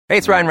Hey,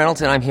 it's Ryan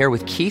Reynolds, and I'm here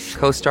with Keith,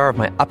 co-star of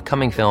my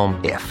upcoming film,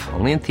 If,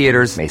 only in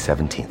theaters May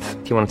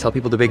 17th. Do you want to tell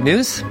people the big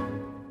news?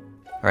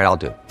 All right, I'll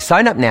do it.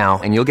 Sign up now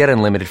and you'll get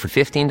unlimited for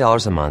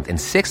 $15 a month and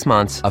 6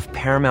 months of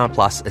Paramount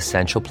Plus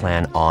Essential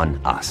Plan on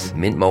us.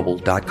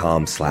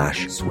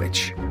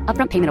 MintMobile.com/switch.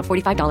 Upfront payment of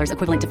 $45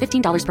 equivalent to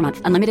 $15 per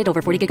month. Unlimited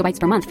over 40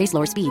 gigabytes per month. Face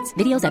lower speeds.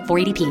 Videos at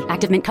 480p.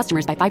 Active Mint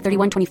customers by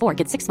 531.24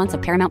 get 6 months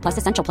of Paramount Plus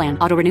Essential Plan.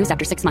 Auto renews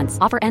after 6 months.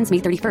 Offer ends May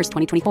 31st,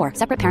 2024.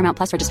 Separate Paramount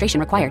Plus registration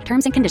required.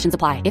 Terms and conditions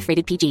apply if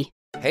rated PG.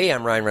 Hey,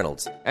 I'm Ryan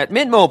Reynolds. At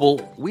Mint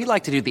Mobile, we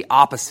like to do the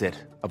opposite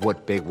of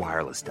what Big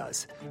Wireless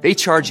does. They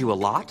charge you a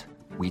lot.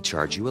 We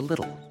charge you a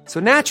little. So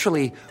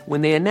naturally,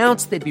 when they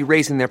announced they'd be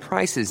raising their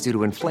prices due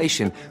to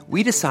inflation,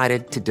 we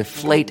decided to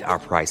deflate our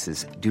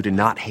prices due to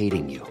not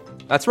hating you.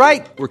 That's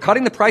right. We're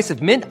cutting the price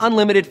of Mint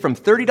Unlimited from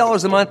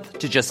 $30 a month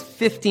to just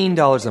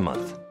 $15 a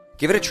month.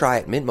 Give it a try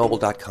at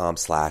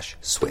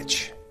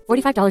mintmobile.com/switch.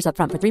 $45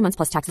 upfront for 3 months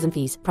plus taxes and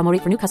fees. Promo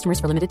rate for new customers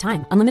for limited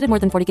time. Unlimited more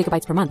than 40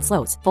 gigabytes per month.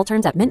 Slows full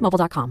terms at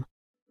mintmobile.com.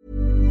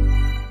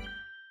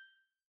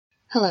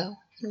 Hello,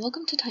 and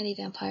welcome to Tiny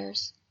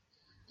Vampires,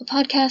 a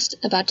podcast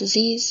about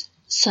disease,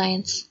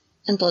 science,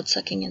 and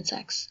blood-sucking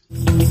insects.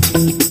 Tiny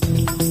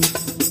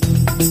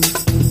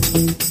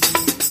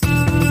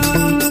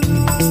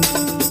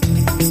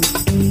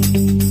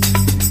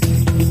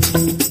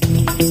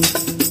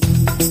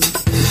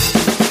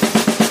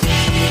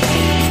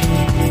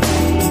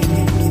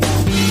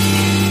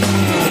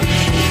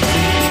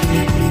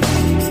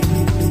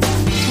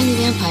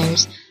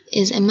Vampires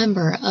is a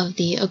member of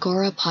the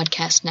Agora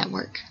Podcast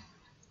Network.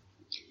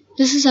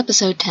 This is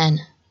episode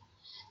 10.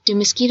 Do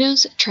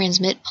mosquitoes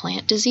transmit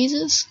plant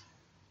diseases?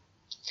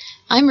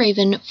 I'm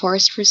Raven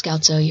Forrest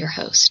Fruscalzo, your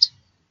host.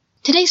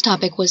 Today's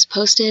topic was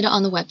posted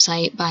on the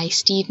website by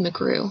Steve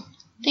McGrew.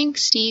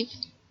 Thanks, Steve.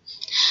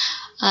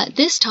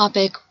 This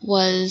topic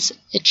was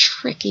a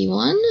tricky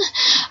one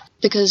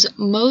because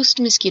most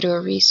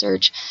mosquito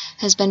research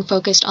has been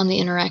focused on the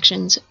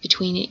interactions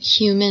between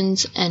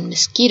humans and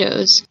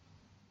mosquitoes.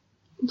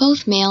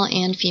 Both male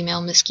and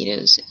female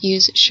mosquitoes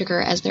use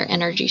sugar as their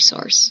energy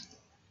source.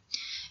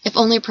 If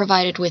only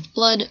provided with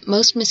blood,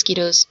 most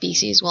mosquito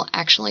species will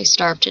actually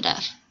starve to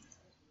death.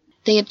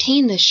 They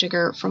obtain this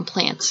sugar from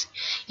plants,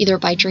 either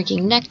by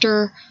drinking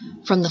nectar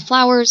from the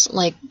flowers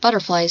like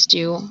butterflies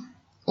do,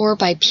 or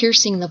by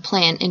piercing the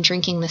plant and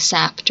drinking the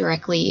sap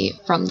directly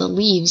from the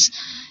leaves,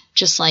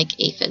 just like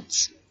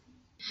aphids.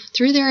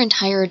 Through their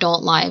entire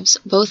adult lives,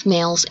 both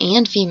males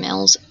and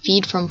females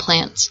feed from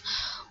plants,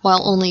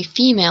 while only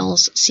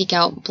females seek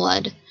out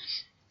blood,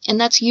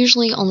 and that's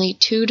usually only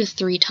 2 to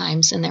 3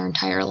 times in their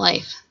entire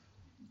life.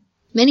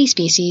 Many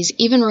species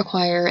even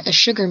require a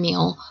sugar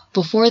meal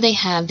before they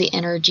have the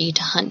energy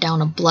to hunt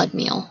down a blood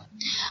meal.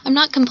 I'm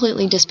not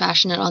completely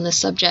dispassionate on this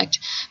subject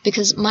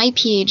because my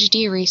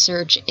PhD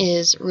research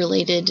is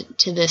related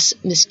to this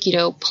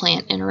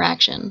mosquito-plant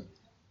interaction.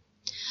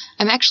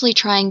 I'm actually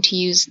trying to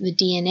use the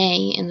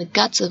DNA in the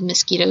guts of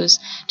mosquitoes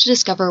to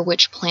discover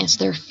which plants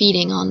they're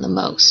feeding on the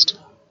most.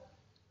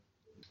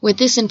 With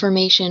this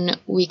information,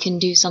 we can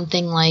do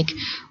something like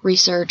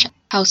research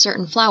how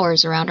certain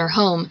flowers around our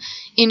home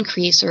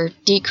increase or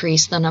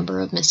decrease the number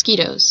of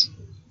mosquitoes.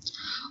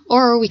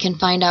 Or we can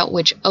find out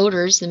which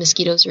odors the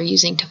mosquitoes are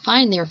using to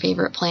find their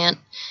favorite plant,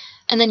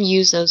 and then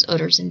use those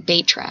odors in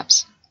bait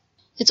traps.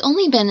 It's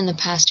only been in the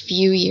past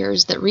few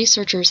years that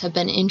researchers have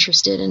been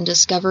interested in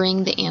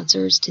discovering the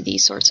answers to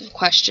these sorts of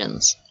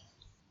questions.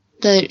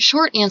 The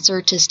short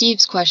answer to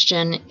Steve's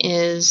question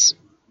is,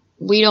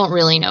 we don't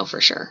really know for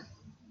sure.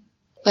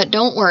 But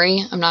don't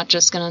worry, I'm not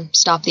just going to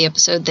stop the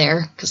episode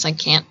there, because I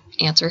can't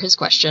answer his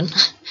question.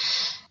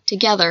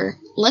 Together,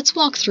 let's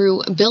walk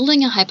through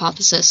building a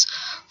hypothesis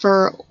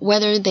for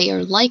whether they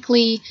are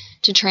likely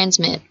to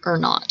transmit or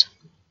not.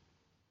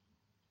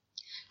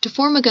 To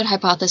form a good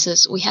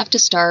hypothesis, we have to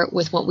start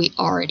with what we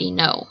already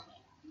know.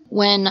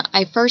 When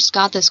I first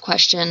got this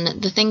question,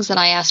 the things that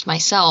I asked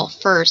myself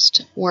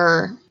first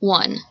were,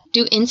 1.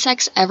 Do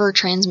insects ever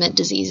transmit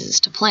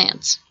diseases to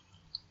plants?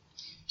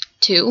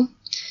 2.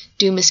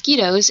 Do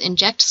mosquitoes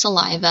inject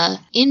saliva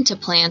into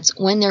plants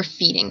when they're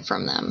feeding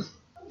from them?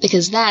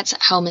 Because that's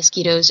how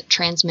mosquitoes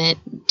transmit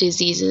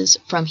diseases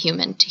from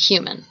human to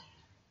human.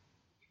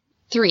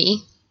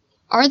 3.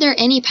 Are there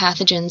any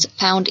pathogens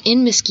found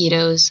in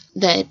mosquitoes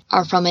that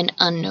are from an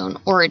unknown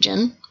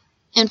origin?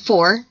 And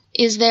 4.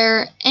 Is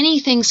there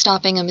anything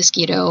stopping a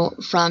mosquito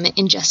from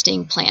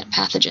ingesting plant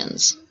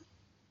pathogens?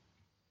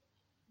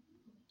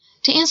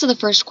 To answer the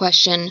first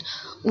question,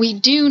 we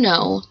do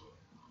know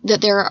that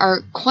there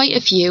are quite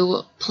a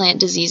few plant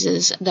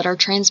diseases that are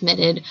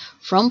transmitted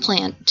from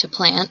plant to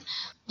plant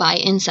by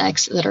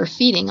insects that are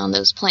feeding on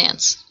those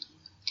plants.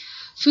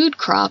 Food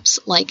crops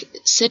like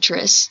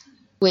citrus,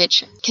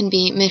 which can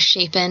be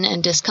misshapen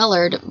and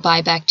discolored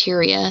by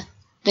bacteria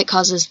that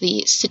causes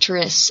the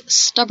citrus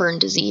stubborn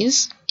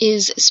disease,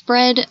 is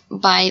spread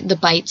by the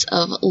bites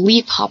of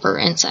leafhopper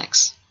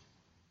insects.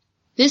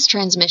 This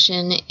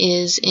transmission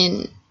is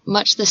in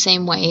much the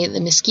same way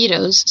the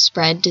mosquitoes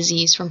spread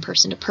disease from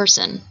person to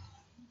person.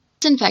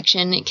 This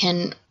infection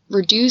can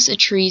reduce a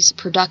tree's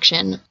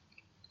production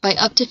by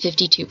up to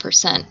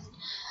 52%.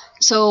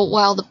 So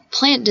while the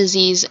plant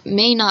disease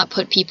may not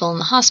put people in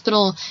the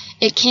hospital,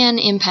 it can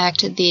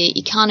impact the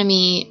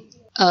economy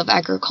of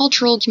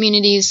agricultural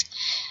communities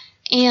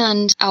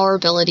and our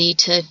ability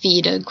to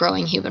feed a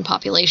growing human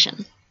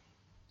population.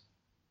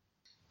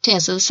 To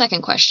answer the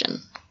second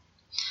question,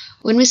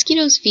 when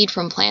mosquitoes feed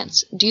from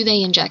plants, do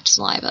they inject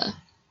saliva?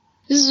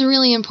 This is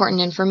really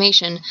important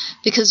information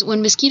because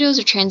when mosquitoes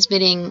are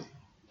transmitting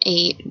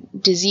a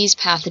disease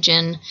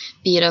pathogen,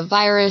 be it a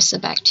virus, a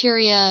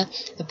bacteria,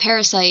 a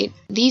parasite,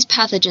 these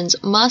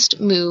pathogens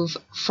must move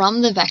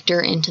from the vector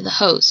into the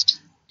host.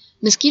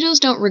 Mosquitoes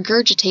don't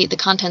regurgitate the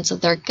contents of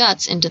their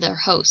guts into their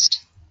host.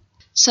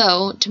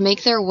 So, to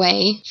make their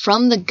way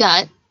from the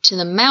gut to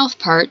the mouth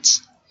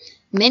parts,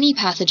 many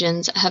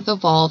pathogens have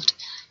evolved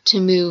to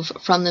move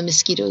from the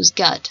mosquito's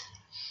gut,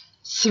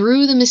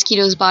 through the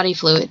mosquito's body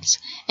fluids,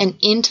 and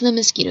into the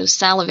mosquito's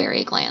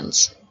salivary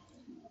glands.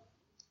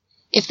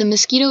 If the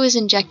mosquito is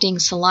injecting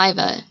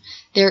saliva,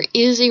 there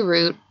is a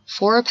route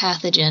for a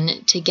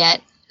pathogen to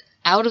get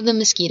out of the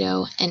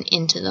mosquito and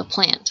into the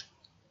plant.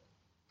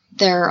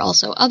 There are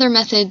also other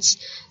methods,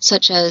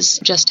 such as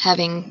just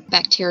having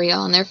bacteria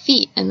on their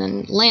feet and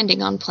then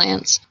landing on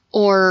plants,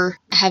 or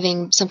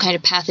having some kind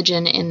of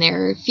pathogen in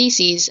their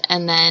feces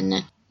and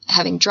then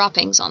having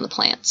droppings on the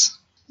plants.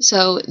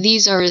 So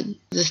these are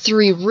the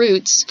three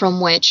routes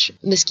from which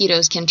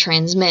mosquitoes can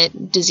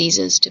transmit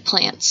diseases to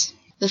plants.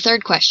 The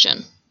third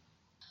question: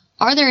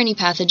 are there any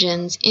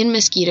pathogens in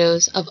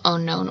mosquitoes of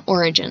unknown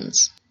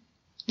origins?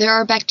 There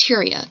are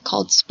bacteria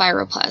called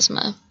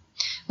spiroplasma,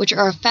 which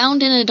are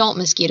found in adult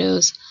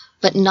mosquitoes,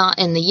 but not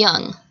in the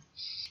young,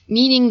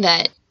 meaning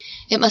that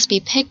it must be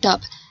picked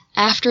up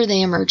after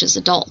they emerge as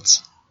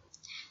adults.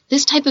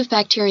 This type of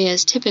bacteria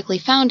is typically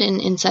found in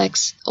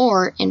insects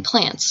or in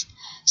plants,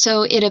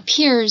 so it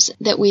appears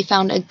that we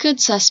found a good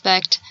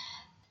suspect,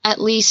 at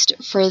least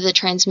for the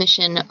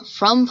transmission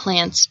from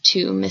plants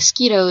to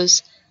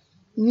mosquitoes,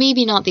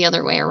 maybe not the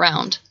other way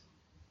around.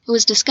 It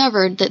was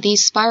discovered that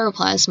these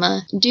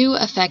spiroplasma do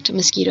affect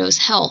mosquitoes'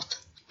 health,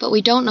 but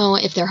we don't know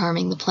if they're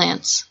harming the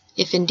plants,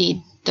 if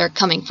indeed they're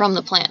coming from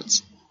the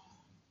plants.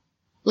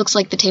 Looks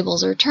like the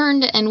tables are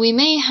turned, and we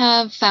may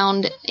have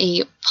found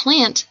a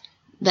plant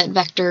that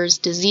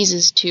vectors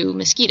diseases to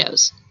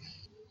mosquitoes.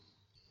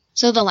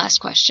 So the last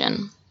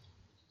question: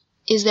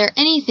 is there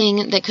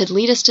anything that could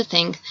lead us to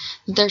think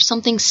that there's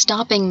something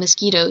stopping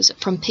mosquitoes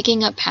from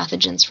picking up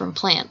pathogens from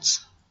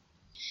plants?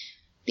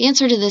 The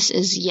answer to this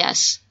is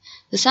yes.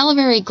 The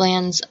salivary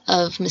glands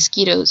of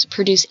mosquitoes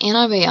produce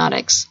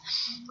antibiotics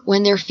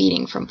when they're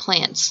feeding from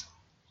plants.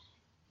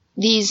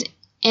 These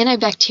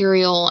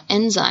antibacterial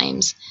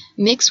enzymes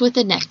mix with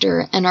the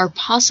nectar and are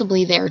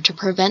possibly there to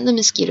prevent the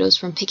mosquitoes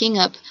from picking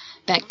up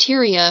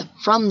bacteria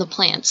from the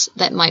plants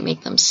that might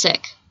make them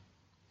sick.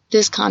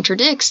 This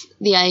contradicts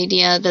the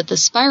idea that the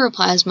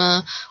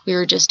spiroplasma we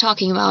were just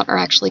talking about are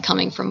actually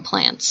coming from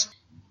plants.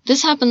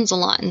 This happens a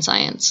lot in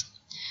science.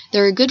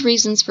 There are good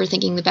reasons for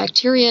thinking the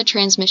bacteria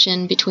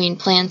transmission between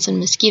plants and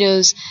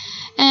mosquitoes,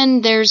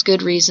 and there's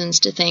good reasons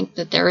to think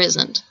that there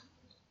isn't.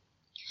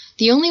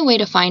 The only way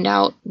to find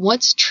out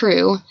what's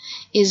true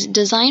is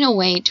design a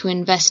way to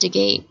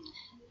investigate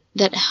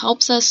that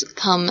helps us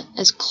come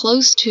as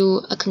close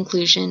to a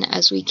conclusion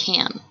as we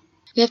can.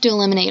 We have to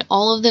eliminate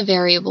all of the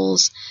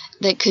variables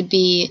that could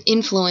be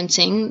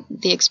influencing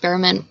the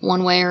experiment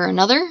one way or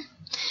another,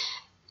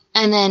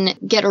 and then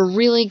get a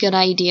really good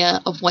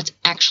idea of what's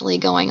actually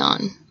going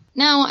on.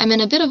 Now, I'm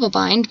in a bit of a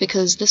bind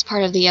because this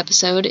part of the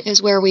episode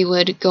is where we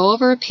would go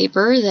over a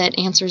paper that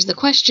answers the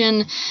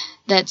question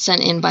that's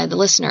sent in by the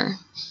listener.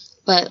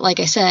 But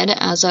like I said,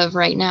 as of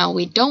right now,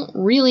 we don't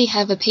really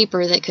have a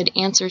paper that could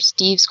answer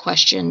Steve's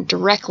question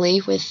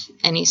directly with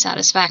any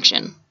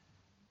satisfaction.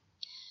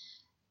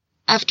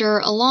 After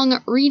a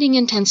long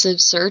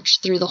reading-intensive search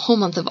through the whole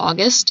month of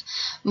August,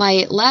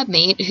 my lab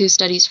mate who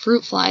studies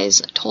fruit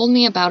flies told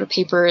me about a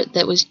paper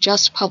that was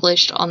just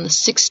published on the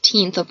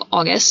 16th of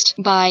August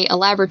by a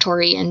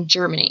laboratory in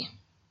Germany.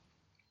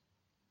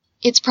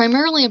 It's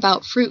primarily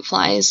about fruit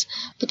flies,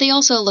 but they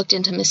also looked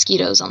into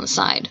mosquitoes on the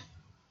side.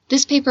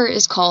 This paper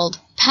is called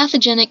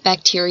Pathogenic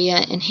Bacteria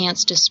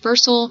Enhance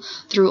Dispersal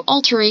Through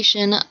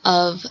Alteration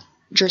of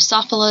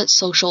Drosophila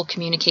Social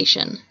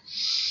Communication,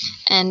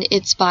 and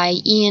it's by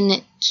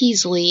Ian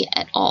Keasley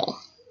et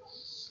al.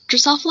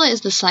 Drosophila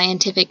is the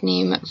scientific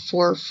name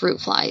for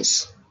fruit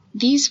flies.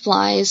 These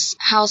flies,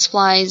 house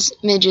flies,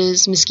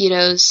 midges,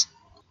 mosquitoes,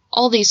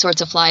 all these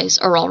sorts of flies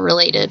are all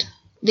related.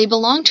 They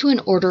belong to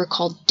an order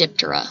called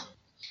Diptera.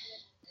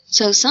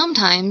 So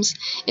sometimes,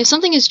 if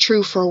something is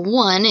true for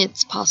one,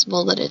 it's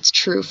possible that it's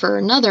true for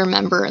another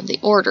member of the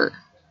order.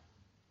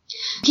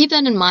 Keep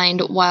that in mind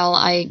while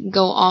I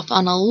go off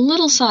on a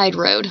little side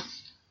road.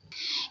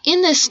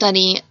 In this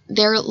study,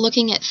 they're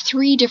looking at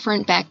 3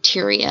 different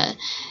bacteria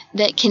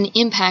that can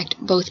impact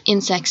both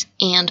insects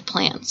and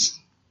plants.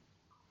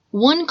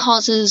 One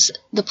causes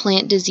the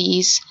plant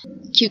disease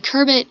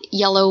cucurbit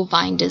yellow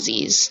vine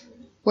disease,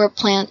 where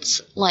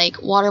plants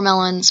like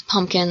watermelons,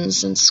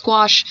 pumpkins, and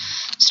squash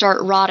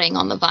start rotting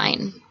on the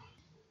vine.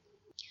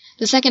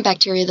 The second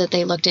bacteria that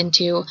they looked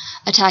into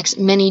attacks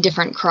many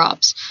different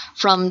crops,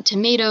 from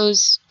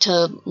tomatoes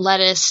to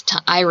lettuce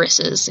to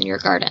irises in your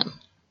garden,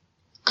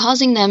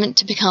 causing them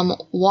to become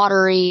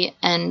watery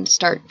and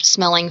start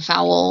smelling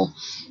foul,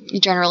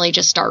 generally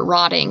just start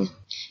rotting,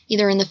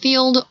 either in the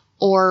field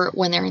or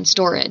when they're in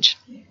storage.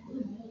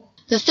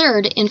 The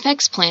third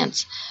infects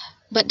plants,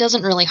 but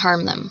doesn't really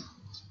harm them.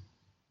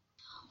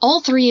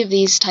 All three of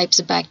these types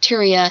of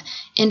bacteria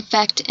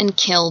infect and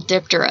kill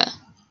Diptera.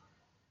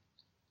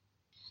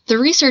 The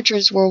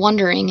researchers were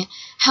wondering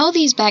how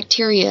these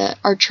bacteria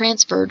are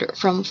transferred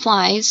from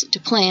flies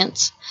to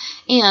plants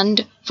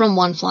and from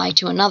one fly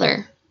to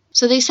another.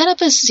 So they set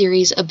up a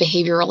series of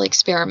behavioral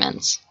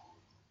experiments.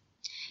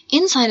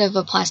 Inside of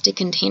a plastic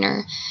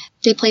container,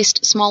 they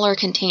placed smaller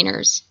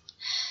containers,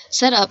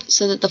 set up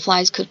so that the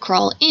flies could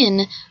crawl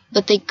in,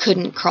 but they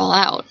couldn't crawl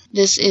out.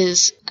 This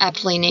is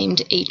aptly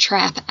named a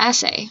trap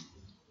assay.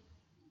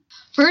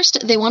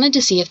 First, they wanted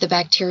to see if the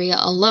bacteria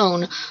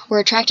alone were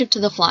attractive to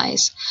the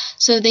flies,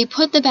 so they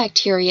put the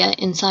bacteria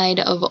inside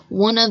of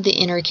one of the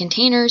inner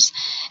containers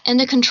and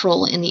a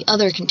control in the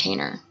other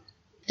container.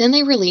 Then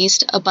they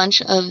released a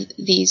bunch of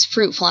these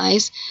fruit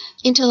flies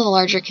into the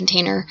larger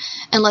container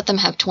and let them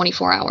have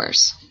 24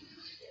 hours.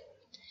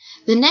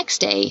 The next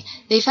day,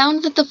 they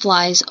found that the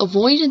flies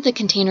avoided the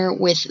container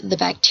with the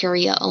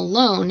bacteria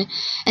alone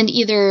and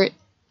either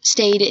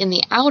stayed in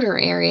the outer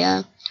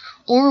area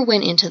or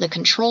went into the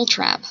control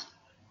trap.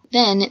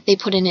 Then they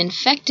put an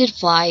infected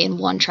fly in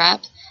one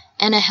trap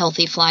and a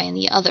healthy fly in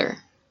the other.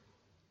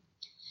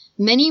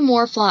 Many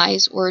more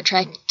flies were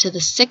attracted to the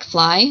sick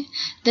fly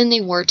than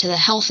they were to the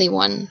healthy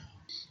one.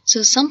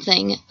 So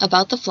something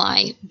about the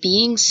fly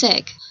being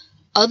sick,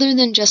 other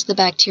than just the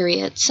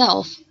bacteria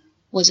itself,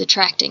 was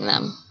attracting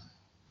them.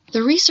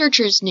 The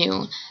researchers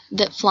knew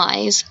that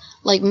flies,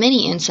 like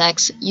many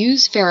insects,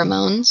 use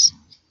pheromones,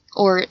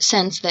 or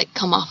scents that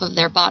come off of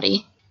their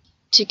body,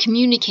 to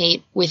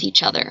communicate with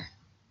each other.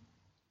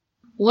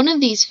 One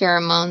of these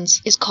pheromones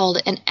is called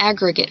an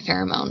aggregate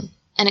pheromone,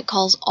 and it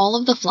calls all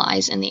of the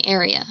flies in the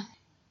area.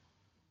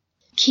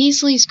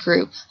 Keesley's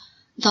group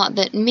thought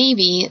that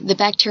maybe the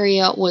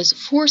bacteria was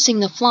forcing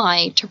the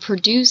fly to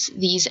produce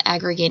these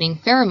aggregating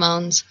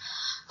pheromones,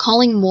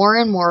 calling more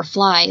and more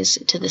flies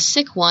to the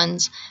sick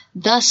ones,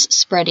 thus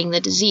spreading the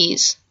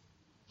disease.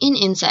 In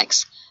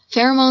insects,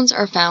 pheromones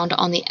are found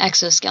on the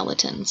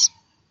exoskeletons.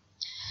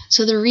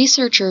 So the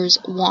researchers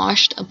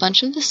washed a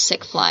bunch of the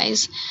sick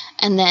flies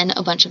and then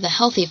a bunch of the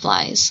healthy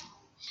flies.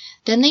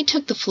 Then they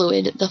took the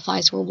fluid the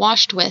flies were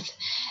washed with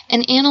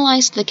and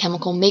analyzed the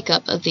chemical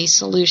makeup of these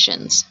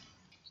solutions.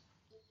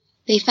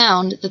 They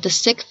found that the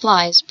sick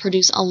flies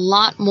produce a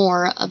lot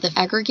more of the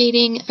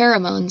aggregating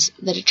pheromones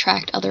that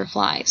attract other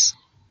flies.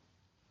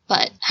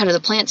 But how do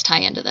the plants tie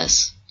into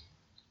this?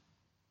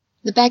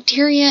 The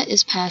bacteria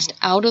is passed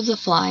out of the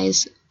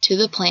flies to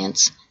the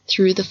plants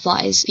through the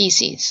fly's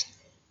feces.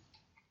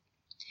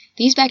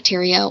 These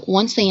bacteria,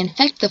 once they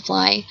infect the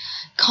fly,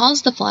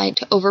 cause the fly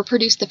to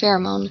overproduce the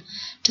pheromone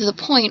to the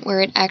point where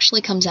it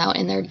actually comes out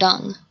in their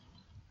dung.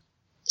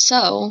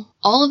 So,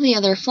 all of the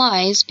other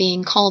flies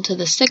being called to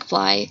the sick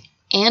fly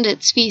and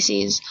its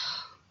feces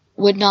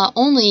would not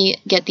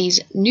only get these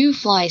new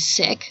flies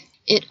sick,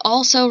 it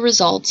also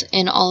results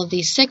in all of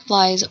these sick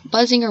flies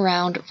buzzing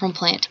around from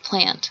plant to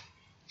plant,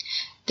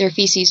 their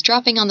feces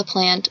dropping on the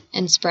plant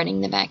and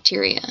spreading the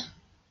bacteria.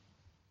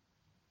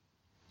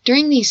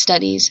 During these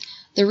studies,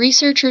 the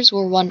researchers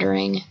were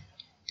wondering,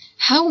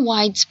 how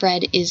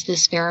widespread is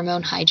this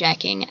pheromone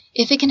hijacking?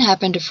 If it can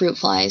happen to fruit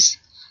flies,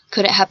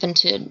 could it happen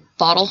to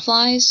bottle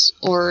flies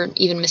or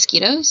even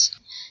mosquitoes?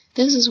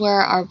 This is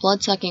where our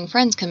blood-sucking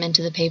friends come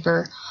into the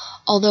paper,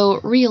 although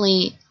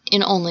really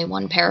in only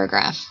one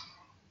paragraph.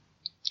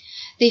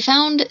 They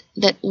found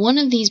that one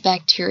of these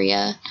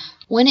bacteria,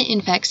 when it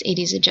infects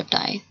Aedes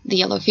aegypti, the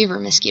yellow fever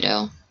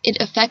mosquito,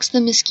 it affects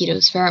the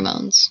mosquito's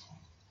pheromones.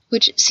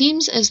 Which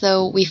seems as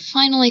though we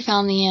finally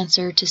found the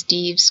answer to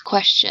Steve's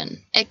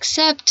question,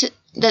 except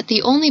that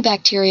the only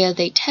bacteria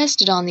they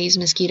tested on these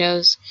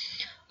mosquitoes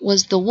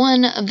was the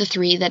one of the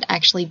three that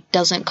actually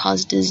doesn't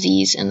cause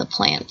disease in the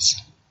plants.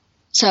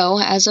 So,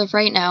 as of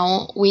right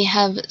now, we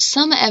have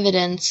some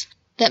evidence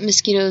that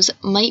mosquitoes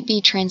might be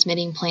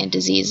transmitting plant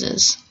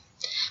diseases.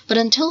 But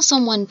until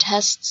someone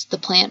tests the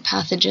plant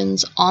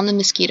pathogens on the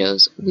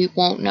mosquitoes, we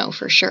won't know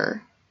for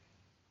sure.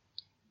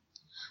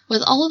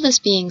 With all of this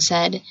being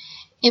said,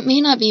 it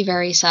may not be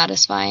very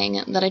satisfying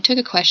that I took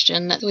a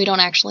question that we don't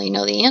actually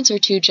know the answer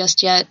to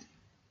just yet,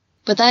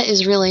 but that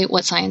is really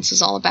what science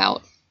is all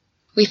about.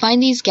 We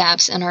find these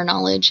gaps in our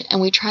knowledge,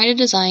 and we try to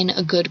design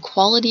a good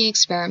quality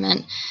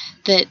experiment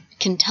that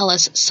can tell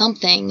us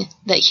something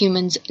that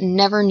humans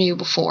never knew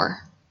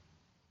before.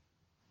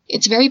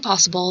 It's very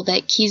possible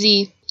that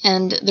Keesley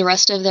and the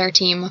rest of their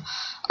team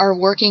are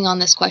working on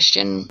this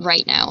question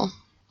right now.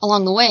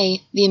 Along the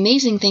way, the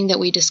amazing thing that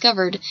we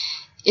discovered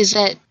is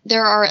that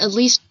there are at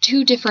least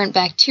 2 different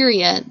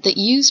bacteria that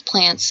use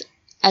plants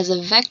as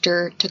a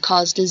vector to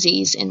cause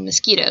disease in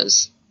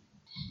mosquitoes.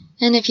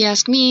 And if you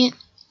ask me,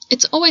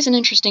 it's always an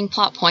interesting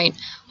plot point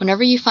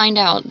whenever you find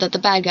out that the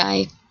bad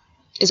guy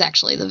is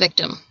actually the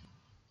victim.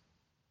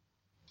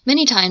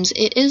 Many times,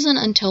 it isn't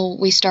until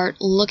we start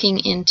looking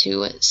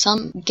into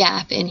some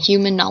gap in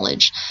human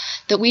knowledge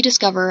that we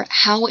discover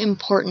how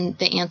important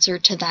the answer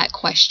to that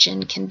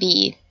question can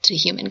be to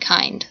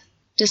humankind.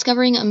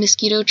 Discovering a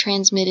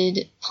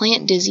mosquito-transmitted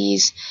plant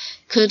disease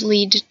could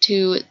lead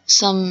to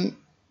some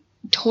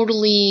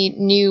totally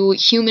new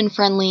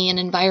human-friendly and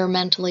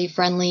environmentally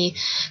friendly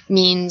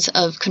means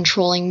of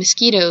controlling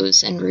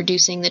mosquitoes and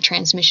reducing the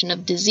transmission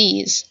of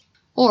disease.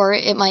 Or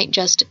it might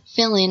just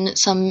fill in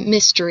some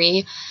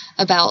mystery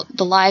about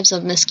the lives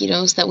of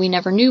mosquitoes that we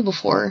never knew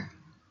before.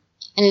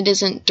 And it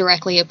isn't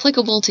directly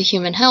applicable to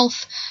human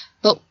health,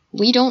 but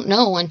we don't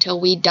know until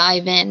we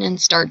dive in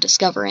and start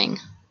discovering.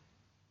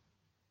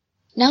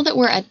 Now that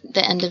we're at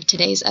the end of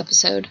today's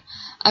episode,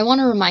 I want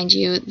to remind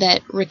you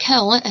that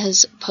Raquel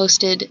has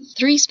posted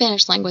 3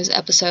 Spanish language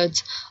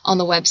episodes on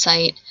the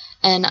website,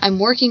 and I'm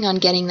working on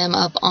getting them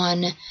up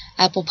on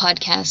Apple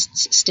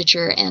Podcasts,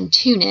 Stitcher, and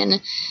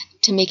TuneIn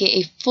to make it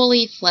a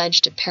fully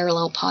fledged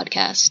parallel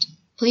podcast.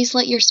 Please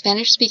let your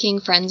Spanish-speaking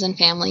friends and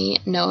family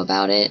know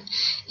about it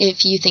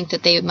if you think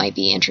that they might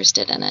be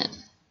interested in it.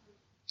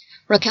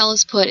 Raquel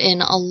has put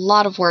in a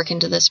lot of work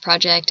into this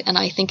project, and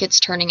I think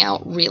it's turning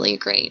out really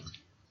great.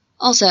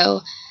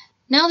 Also,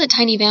 now that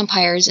Tiny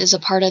Vampires is a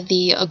part of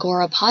the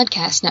Agora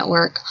Podcast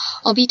Network,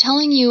 I'll be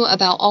telling you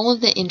about all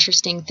of the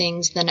interesting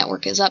things the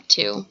network is up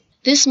to.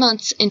 This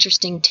month's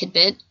interesting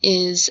tidbit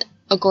is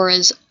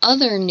Agora's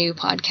other new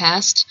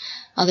podcast,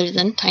 other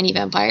than Tiny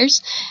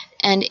Vampires,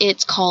 and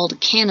it's called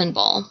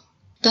Cannonball.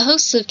 The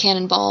hosts of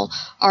Cannonball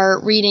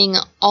are reading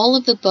all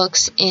of the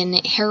books in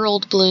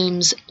Harold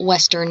Bloom's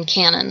Western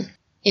canon.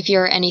 If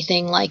you're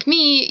anything like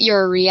me,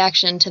 your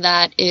reaction to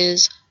that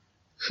is,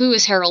 who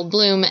is Harold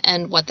Bloom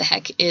and what the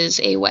heck is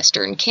a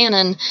Western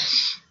canon?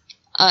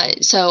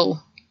 So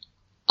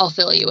I'll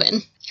fill you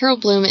in.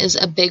 Harold Bloom is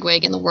a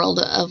bigwig in the world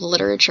of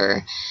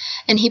literature,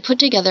 and he put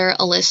together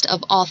a list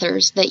of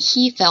authors that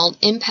he felt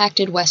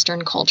impacted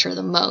Western culture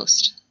the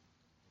most.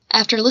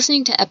 After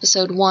listening to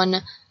episode 1,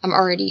 I'm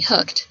already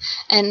hooked,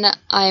 and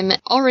I'm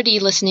already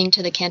listening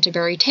to the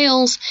Canterbury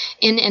Tales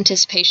in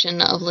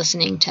anticipation of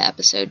listening to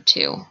episode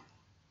 2.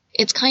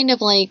 It's kind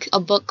of like a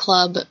book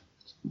club,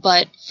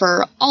 but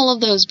for all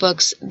of those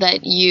books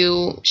that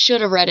you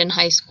should have read in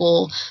high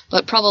school,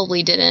 but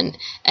probably didn't,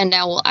 and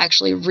now will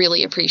actually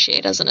really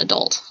appreciate as an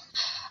adult.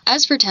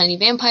 As for Tiny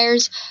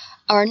Vampires,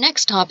 our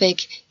next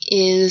topic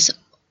is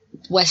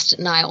West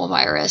Nile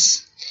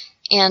virus,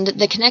 and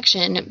the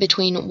connection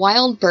between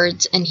wild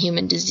birds and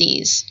human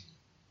disease.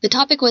 The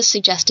topic was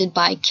suggested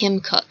by Kim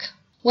Cook.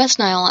 West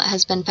Nile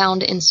has been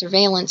found in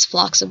surveillance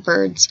flocks of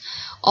birds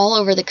all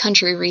over the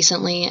country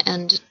recently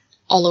and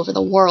all over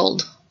the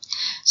world,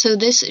 so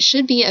this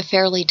should be a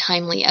fairly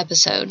timely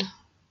episode.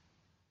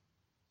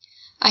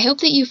 I hope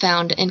that you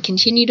found and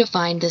continue to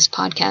find this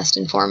podcast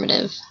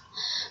informative.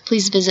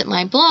 Please visit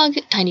my blog,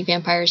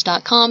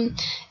 tinyvampires.com,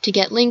 to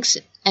get links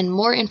and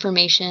more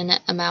information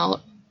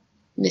about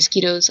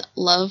mosquitoes'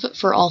 love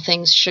for all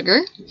things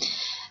sugar,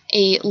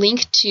 a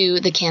link to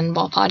the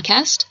Cannonball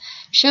podcast,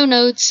 show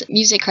notes,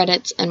 music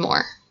credits, and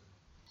more.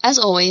 As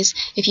always,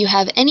 if you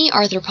have any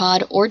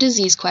arthropod or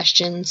disease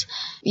questions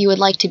you would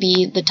like to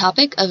be the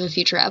topic of a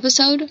future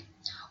episode,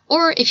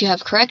 or if you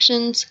have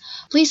corrections,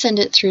 please send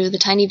it through the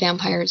Tiny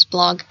Vampires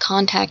blog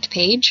contact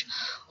page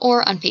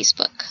or on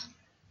Facebook.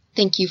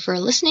 Thank you for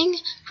listening.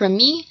 From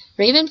me,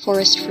 Raven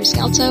Forrest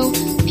Fruscalzo,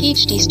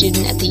 PhD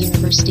student at the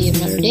University of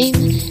Notre Dame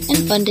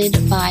and funded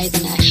by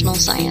the National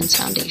Science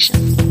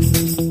Foundation.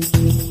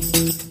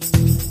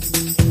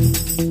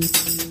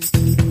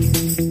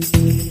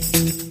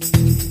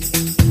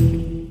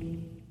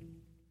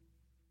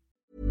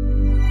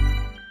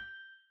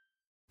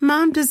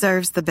 Mom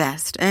deserves the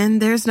best,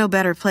 and there's no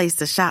better place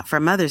to shop for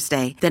Mother's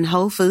Day than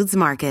Whole Foods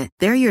Market.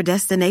 They're your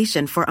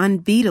destination for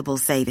unbeatable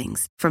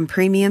savings, from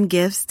premium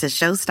gifts to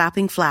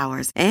show-stopping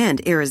flowers and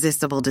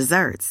irresistible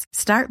desserts.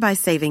 Start by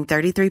saving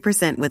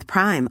 33% with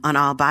Prime on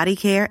all body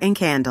care and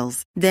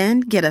candles.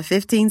 Then get a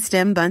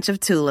 15-stem bunch of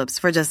tulips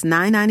for just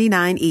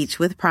 $9.99 each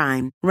with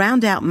Prime.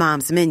 Round out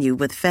Mom's menu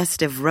with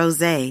festive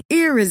rosé,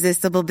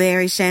 irresistible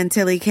berry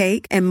chantilly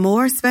cake, and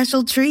more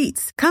special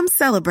treats. Come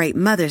celebrate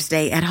Mother's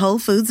Day at Whole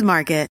Foods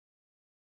Market.